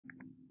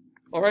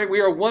All right,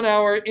 we are 1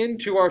 hour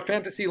into our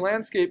fantasy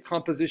landscape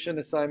composition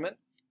assignment.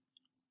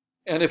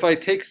 And if I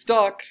take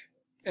stock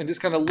and just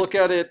kind of look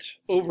at it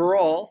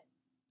overall,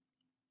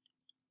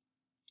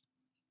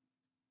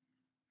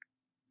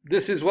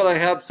 this is what I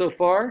have so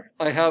far.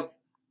 I have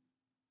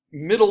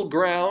middle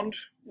ground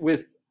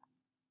with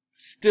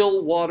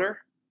still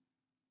water,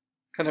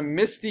 kind of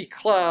misty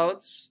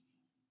clouds,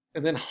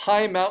 and then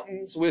high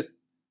mountains with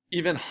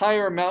even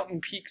higher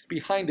mountain peaks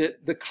behind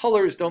it. The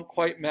colors don't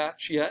quite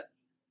match yet.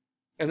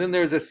 And then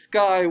there's a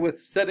sky with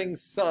setting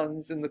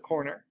suns in the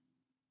corner.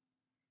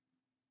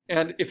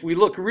 And if we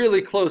look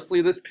really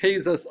closely, this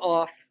pays us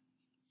off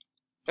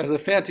as a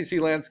fantasy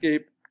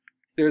landscape.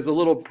 There's a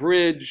little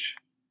bridge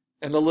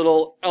and a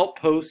little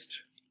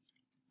outpost.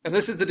 And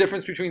this is the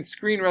difference between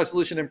screen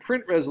resolution and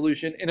print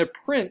resolution. In a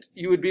print,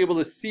 you would be able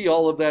to see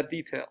all of that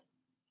detail.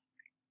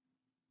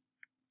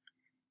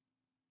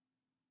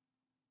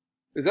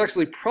 There's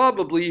actually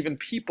probably even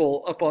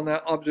people up on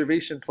that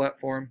observation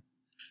platform,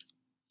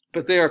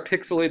 but they are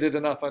pixelated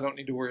enough, I don't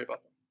need to worry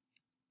about them.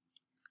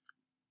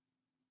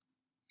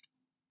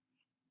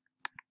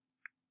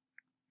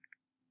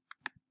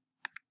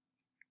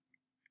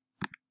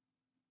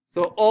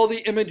 So all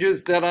the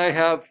images that I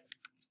have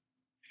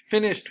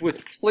finished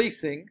with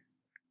placing,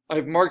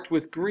 I've marked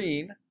with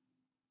green.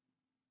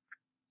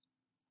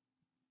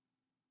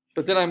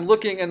 But then I'm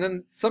looking, and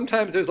then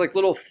sometimes there's like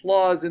little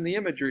flaws in the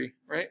imagery,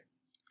 right?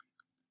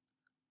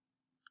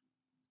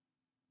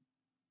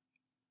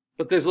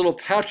 But there's little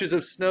patches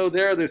of snow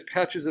there, there's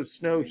patches of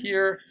snow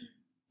here.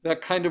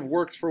 That kind of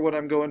works for what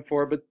I'm going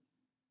for, but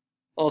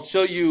I'll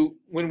show you,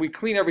 when we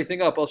clean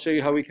everything up, I'll show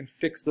you how we can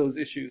fix those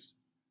issues.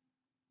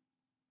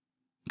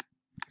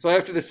 So I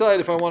have to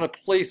decide if I want to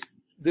place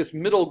this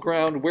middle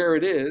ground where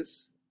it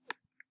is,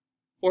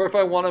 or if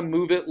I want to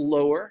move it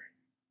lower.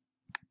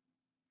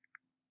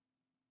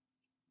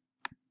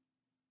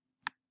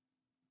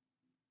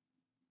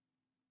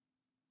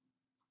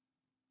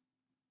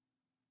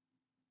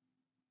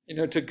 You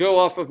know, to go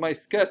off of my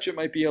sketch, it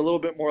might be a little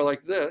bit more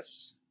like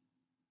this.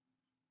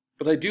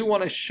 But I do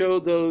want to show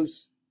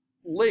those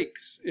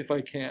lakes if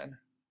I can.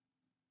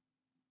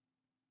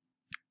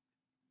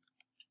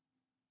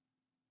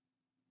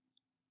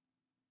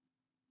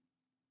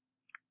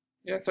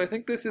 Yeah, so I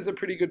think this is a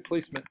pretty good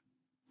placement.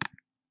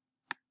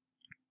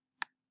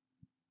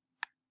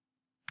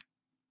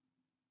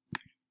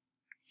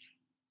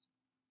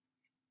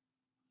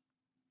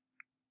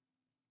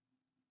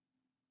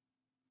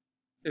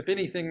 If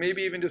anything,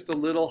 maybe even just a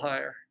little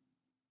higher.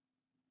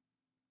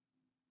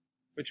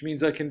 Which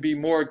means I can be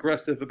more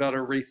aggressive about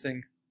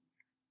erasing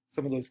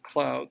some of those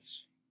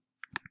clouds.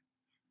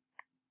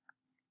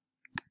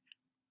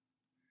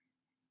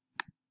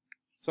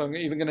 So I'm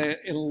even going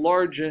to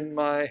enlarge in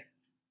my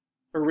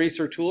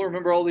eraser tool.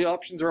 Remember, all the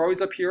options are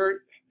always up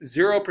here.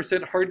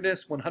 0%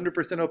 hardness,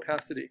 100%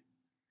 opacity.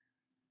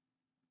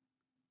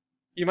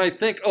 You might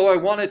think, oh, I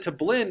want it to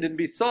blend and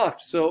be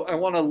soft, so I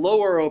want a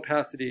lower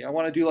opacity. I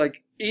want to do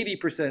like 80%,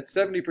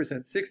 70%,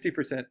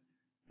 60%.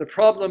 The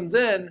problem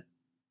then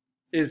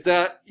is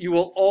that you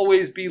will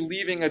always be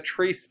leaving a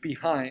trace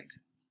behind.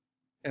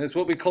 And it's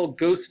what we call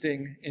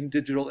ghosting in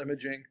digital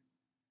imaging,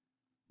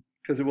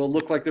 because it will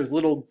look like there's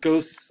little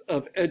ghosts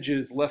of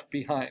edges left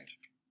behind.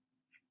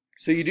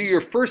 So you do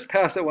your first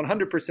pass at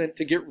 100%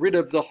 to get rid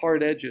of the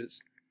hard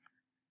edges.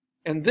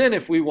 And then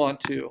if we want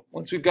to,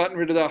 once we've gotten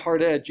rid of that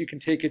hard edge, you can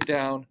take it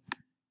down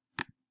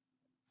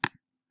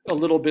a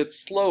little bit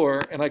slower,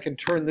 and I can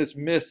turn this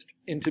mist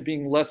into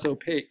being less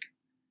opaque,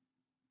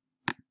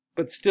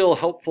 but still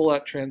helpful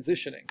at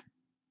transitioning.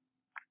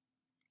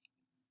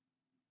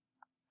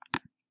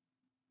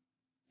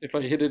 If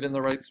I hit it in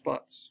the right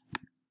spots.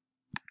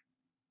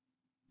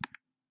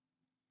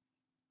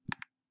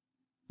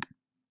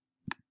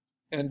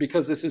 And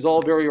because this is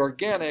all very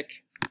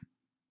organic,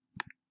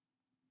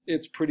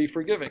 it's pretty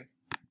forgiving.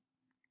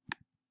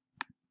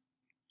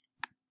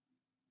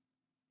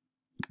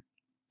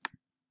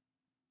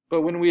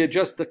 But when we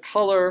adjust the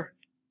color,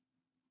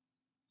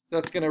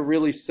 that's going to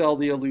really sell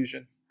the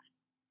illusion.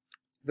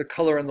 The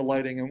color and the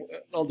lighting, and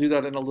I'll do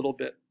that in a little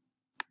bit.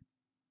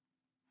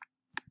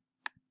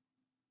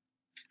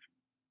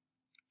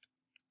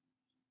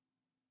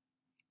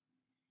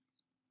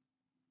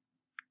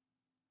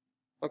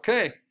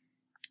 Okay,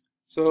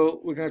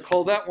 so we're going to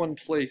call that one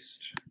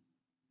placed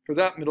for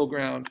that middle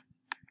ground.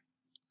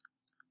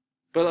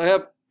 But I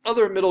have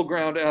other middle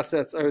ground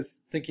assets I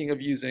was thinking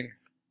of using,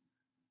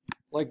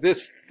 like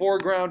this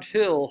foreground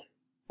hill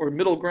or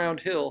middle ground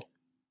hill.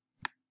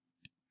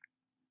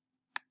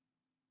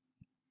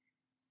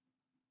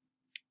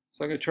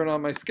 So I'm going to turn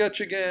on my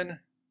sketch again.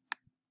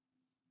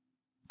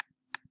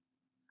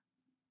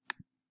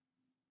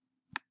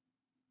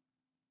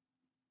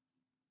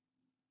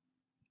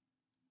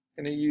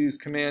 I'm going to use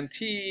Command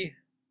T,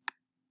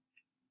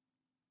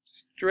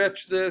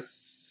 stretch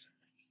this.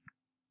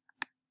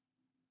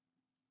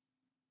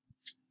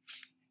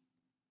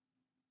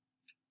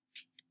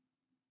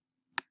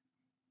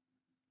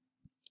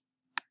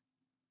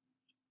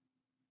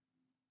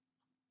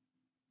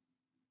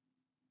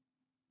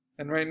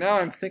 And right now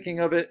I'm thinking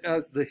of it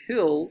as the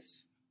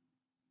hills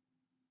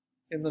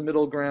in the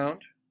middle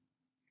ground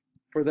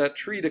for that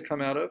tree to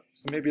come out of.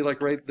 So maybe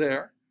like right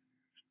there.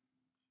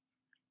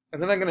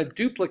 And then I'm going to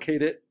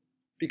duplicate it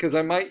because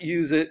I might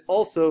use it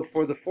also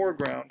for the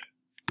foreground.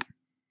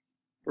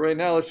 But right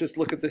now let's just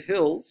look at the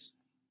hills.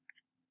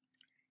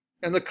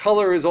 And the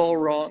color is all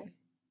wrong.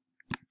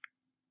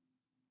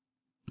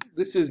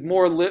 This is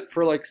more lit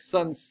for like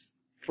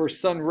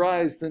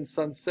sunrise than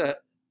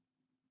sunset.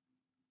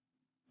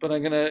 But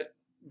I'm going to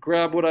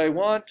grab what I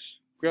want,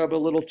 grab a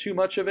little too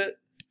much of it,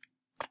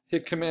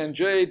 hit Command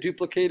J,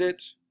 duplicate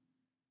it,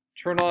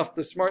 turn off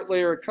the smart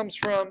layer it comes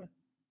from,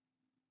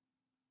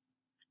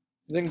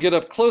 then get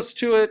up close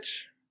to it,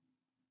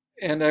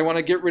 and I want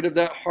to get rid of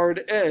that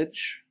hard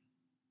edge.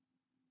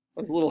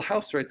 There's a little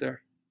house right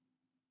there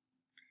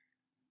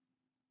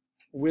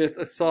with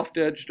a soft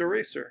edged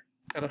eraser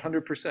at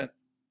 100%. So I'm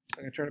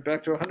going to turn it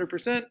back to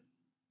 100%.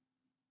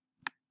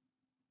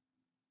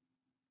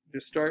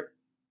 Just start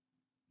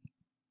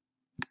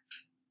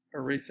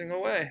erasing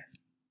away,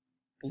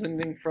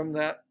 blending from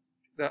that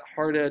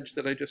hard edge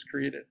that I just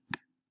created.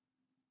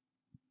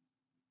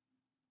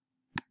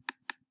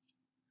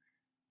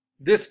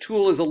 This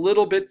tool is a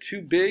little bit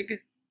too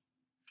big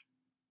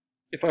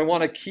if I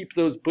want to keep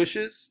those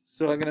bushes,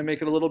 so I'm going to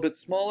make it a little bit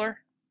smaller,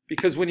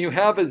 because when you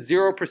have a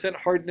 0%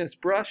 hardness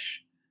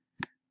brush,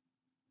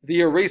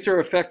 the eraser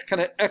effect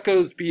kind of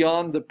echoes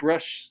beyond the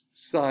brush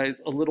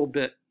size a little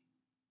bit.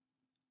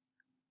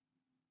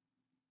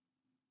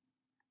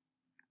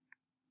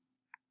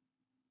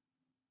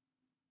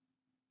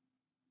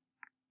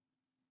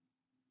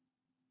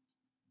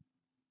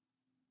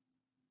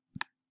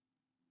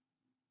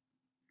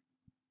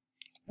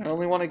 I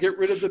only want to get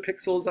rid of the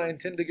pixels I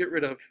intend to get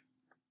rid of.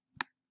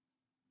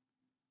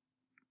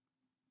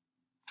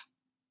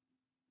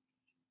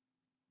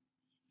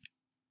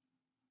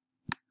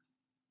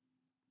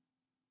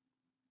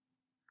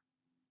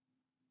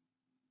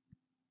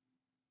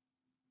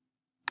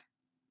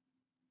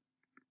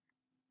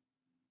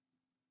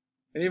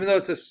 And even though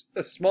it's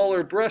a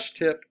smaller brush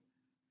tip,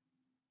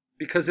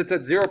 because it's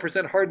at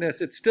 0% hardness,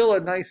 it's still a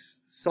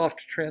nice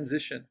soft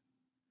transition,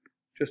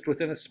 just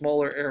within a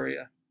smaller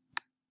area.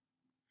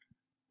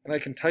 And I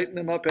can tighten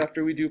them up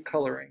after we do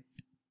coloring.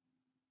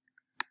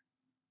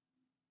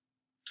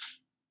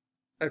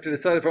 I have to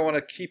decide if I want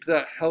to keep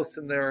that house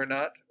in there or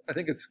not. I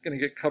think it's going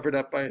to get covered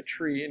up by a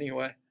tree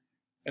anyway.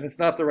 And it's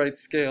not the right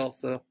scale,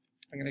 so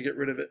I'm going to get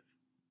rid of it.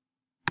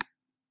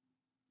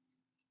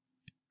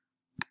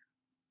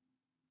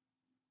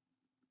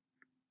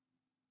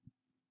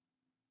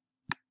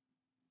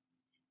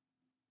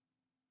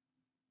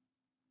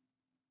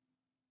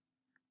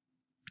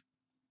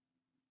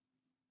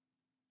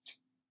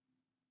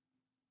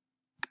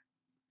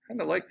 I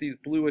kind of like these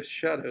bluish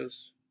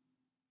shadows.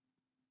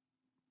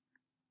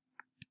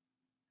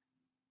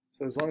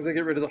 So as long as I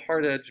get rid of the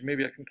hard edge,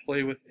 maybe I can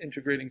play with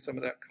integrating some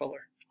of that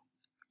color.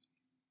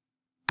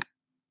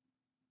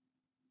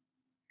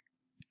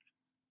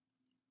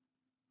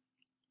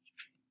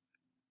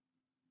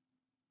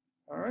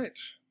 All right.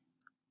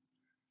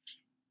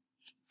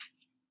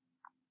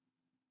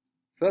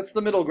 So that's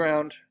the middle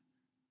ground.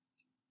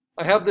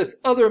 I have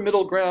this other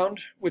middle ground,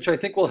 which I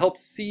think will help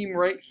seam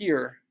right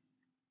here,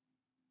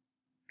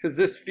 because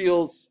this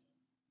feels,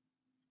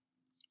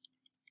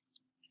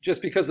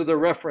 just because of the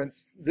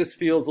reference, this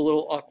feels a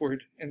little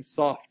awkward and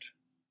soft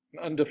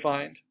and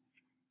undefined.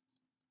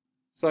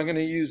 So I'm going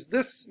to use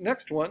this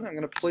next one. I'm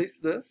going to place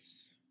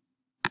this.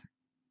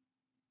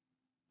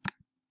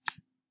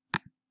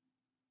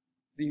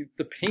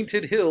 The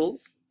painted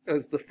hills,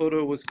 as the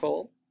photo was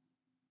called.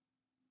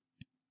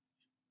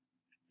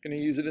 I'm going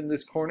to use it in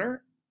this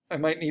corner. I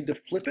might need to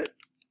flip it.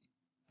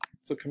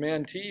 So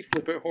Command T,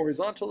 flip it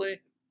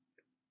horizontally.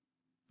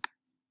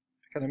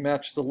 Kind of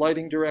match the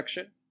lighting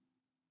direction.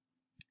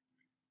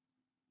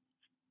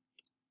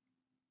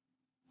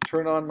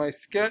 Turn on my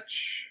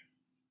sketch.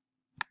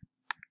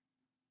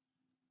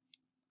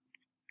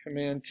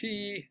 Command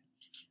T.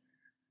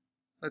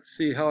 Let's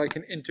see how I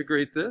can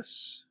integrate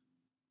this.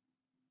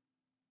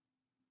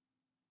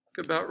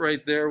 About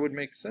right there would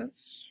make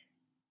sense.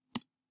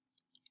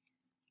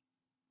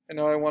 And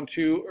now I want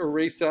to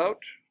erase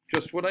out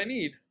just what I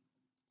need.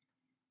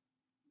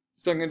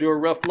 So I'm going to do a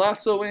rough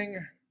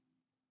lassoing.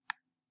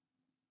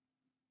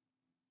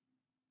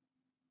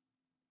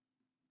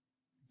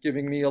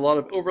 Giving me a lot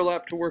of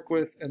overlap to work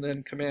with, and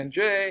then Command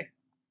J,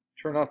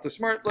 turn off the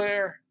smart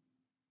layer,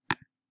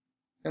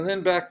 and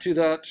then back to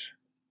that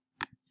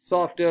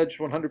soft edge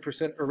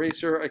 100%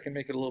 eraser. I can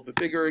make it a little bit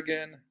bigger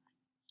again,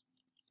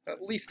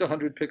 at least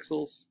 100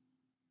 pixels.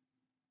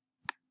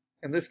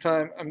 And this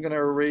time I'm going to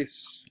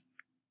erase,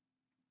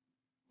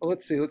 well,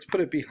 let's see, let's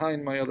put it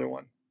behind my other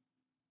one.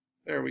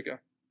 There we go.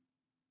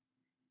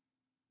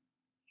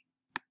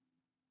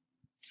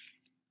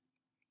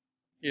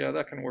 Yeah,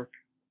 that can work.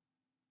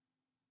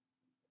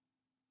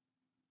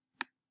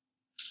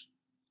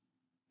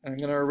 I'm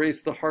going to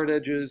erase the hard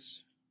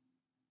edges.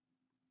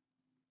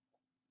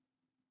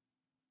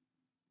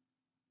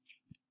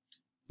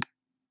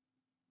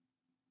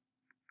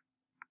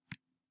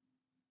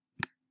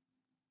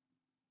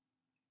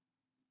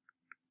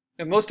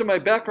 And most of my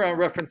background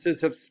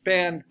references have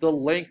spanned the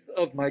length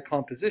of my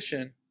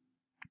composition,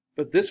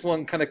 but this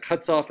one kind of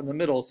cuts off in the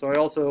middle, so I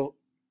also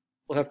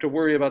will have to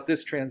worry about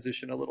this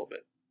transition a little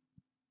bit.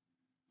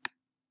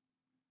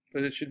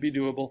 But it should be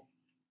doable,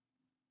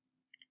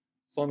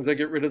 as long as I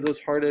get rid of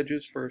those hard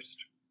edges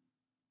first.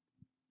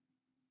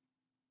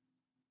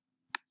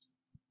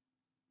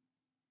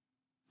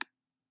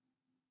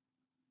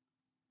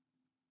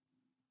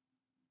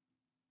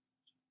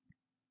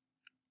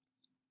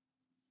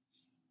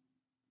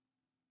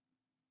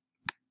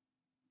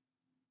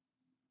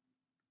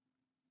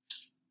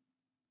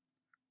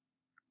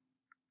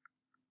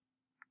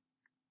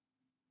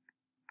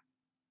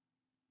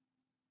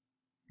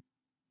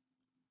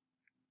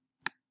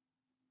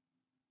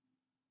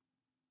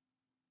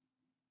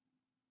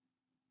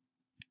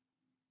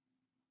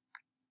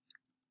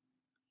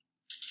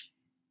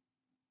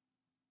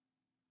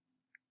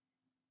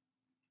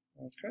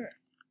 Okay.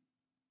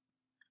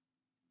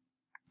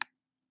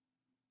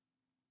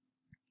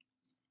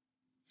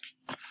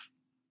 Let's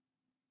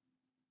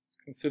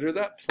consider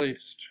that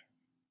placed,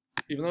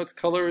 even though its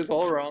color is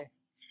all wrong.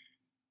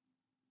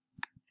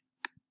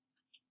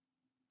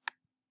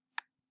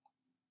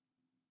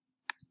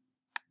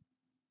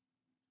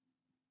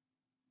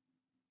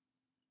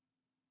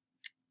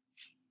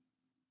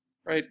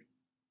 Right.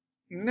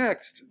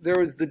 Next, there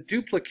was the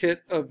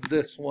duplicate of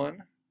this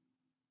one.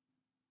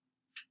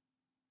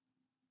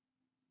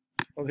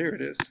 Oh, here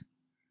it is.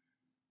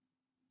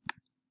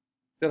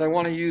 That I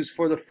want to use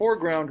for the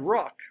foreground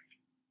rock.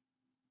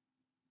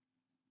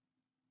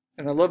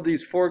 And I love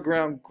these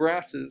foreground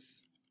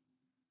grasses.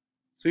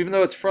 So even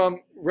though it's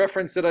from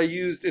reference that I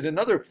used in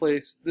another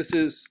place, this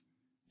is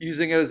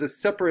using it as a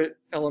separate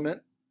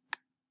element.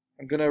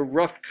 I'm going to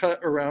rough cut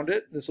around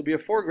it. This will be a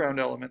foreground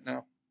element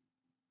now.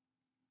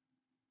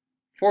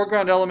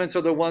 Foreground elements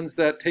are the ones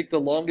that take the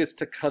longest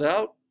to cut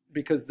out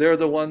because they're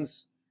the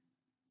ones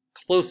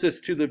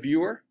closest to the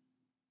viewer.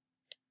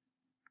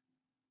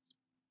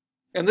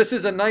 And this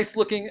is a nice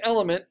looking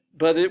element,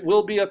 but it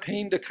will be a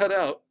pain to cut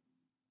out.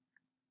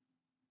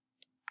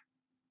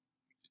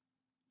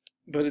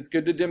 But it's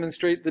good to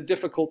demonstrate the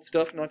difficult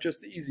stuff, not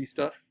just the easy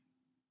stuff.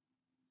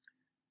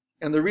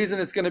 And the reason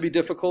it's going to be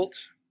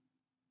difficult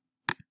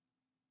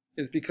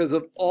is because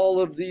of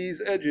all of these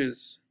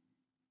edges.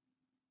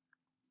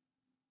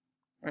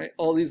 Right?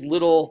 All these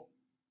little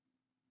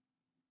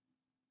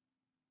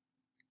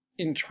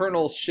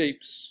internal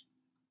shapes.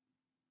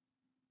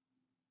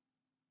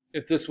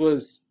 If this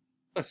was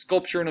a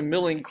sculpture in a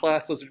milling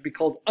class, those would be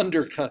called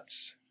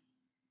undercuts.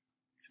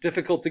 It's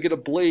difficult to get a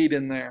blade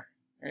in there.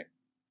 Right?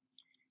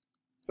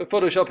 But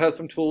Photoshop has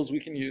some tools we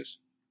can use.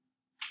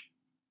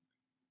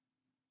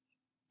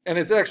 And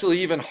it's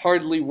actually even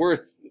hardly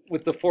worth,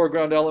 with the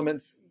foreground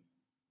elements,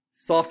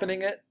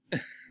 softening it.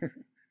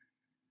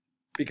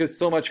 Because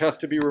so much has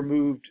to be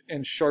removed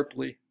and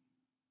sharply.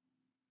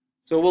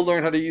 So we'll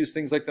learn how to use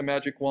things like the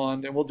magic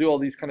wand, and we'll do all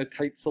these kind of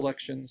tight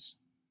selections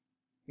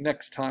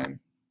next time.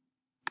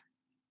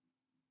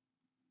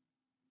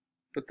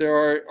 But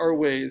there are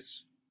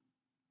ways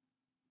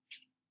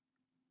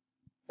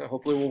that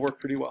hopefully will work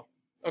pretty well.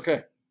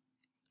 Okay.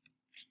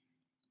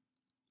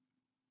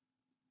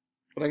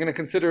 But I'm going to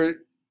consider it,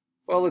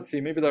 well, let's see,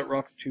 maybe that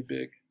rock's too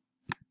big.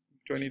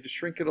 Do I need to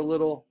shrink it a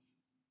little?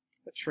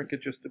 Let's shrink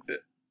it just a bit.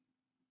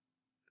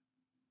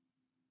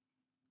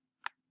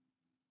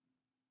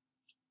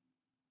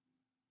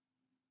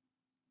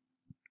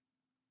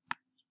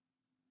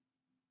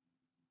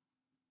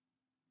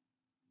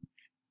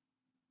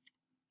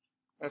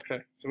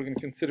 Okay, so we can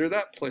consider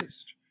that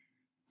placed.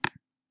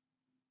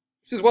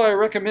 This is why I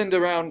recommend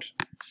around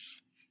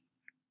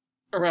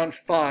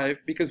 5,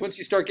 because once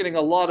you start getting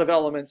a lot of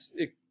elements,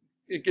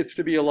 it gets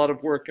to be a lot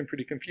of work and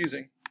pretty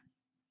confusing.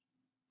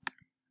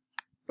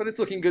 But it's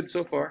looking good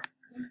so far.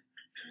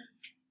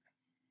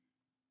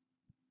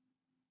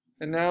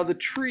 And now the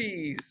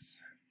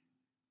trees.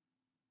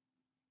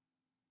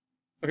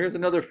 Oh, here's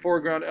another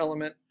foreground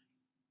element.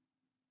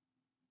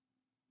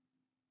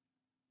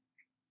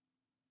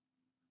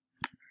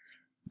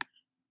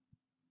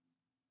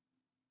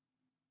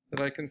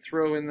 That I can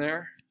throw in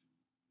there.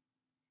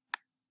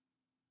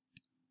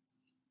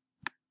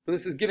 But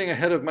this is getting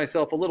ahead of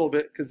myself a little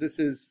bit because this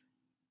is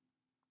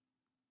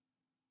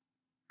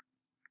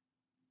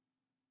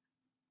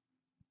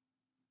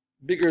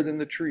bigger than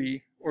the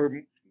tree,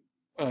 or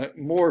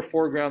more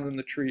foreground than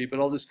the tree,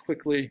 but I'll just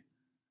quickly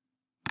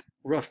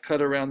rough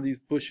cut around these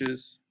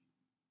bushes.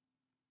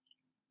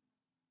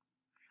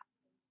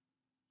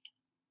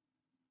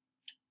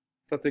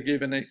 Thought they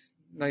gave a nice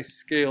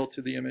scale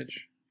to the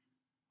image.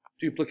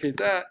 Duplicate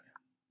that.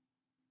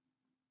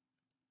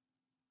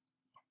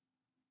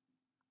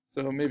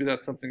 So maybe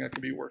that's something that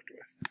can be worked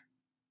with.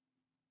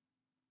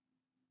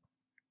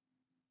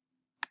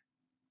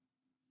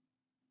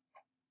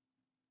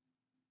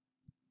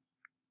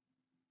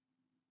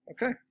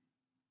 Okay,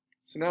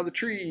 so now the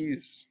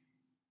trees.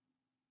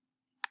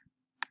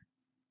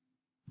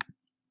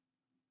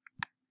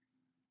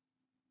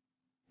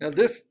 Now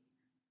this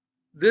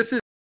is